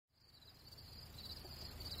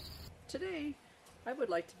today I would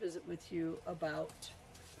like to visit with you about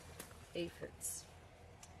aphids.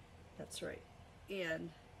 That's right. And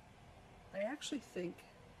I actually think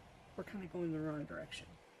we're kind of going the wrong direction.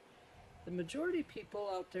 The majority of people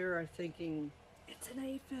out there are thinking, it's an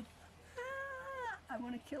aphid. Ah, I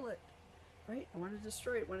want to kill it, right? I want to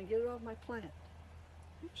destroy it. I want to get it off my plant.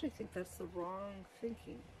 I actually think that's the wrong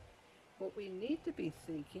thinking. What we need to be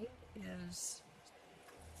thinking is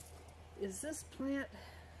this plant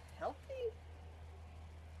healthy?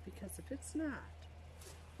 Because if it's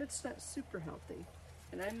not super healthy,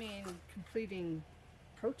 and I mean completing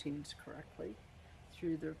proteins correctly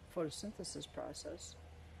through the photosynthesis process,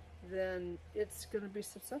 then it's going to be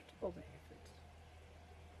susceptible to aphids.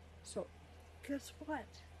 So guess what?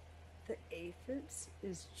 The aphids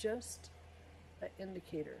is just an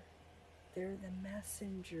indicator. They're the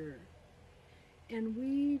messenger. And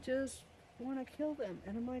we just want to kill them.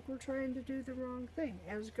 And I'm like, we're trying to do the wrong thing.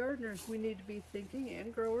 As gardeners, we need to be thinking,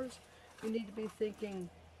 and growers, we need to be thinking,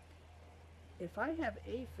 if I have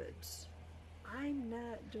aphids, I'm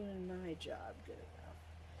not doing my job good enough.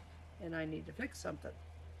 And I need to fix something.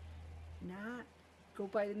 Not go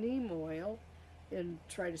buy the neem oil and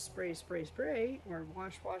try to spray, or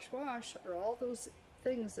wash, or all those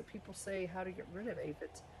things that people say how to get rid of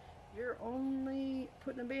aphids. You're only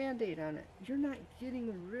putting a band-aid on it. You're not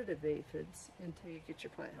getting rid of aphids until you get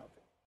your plant healthy.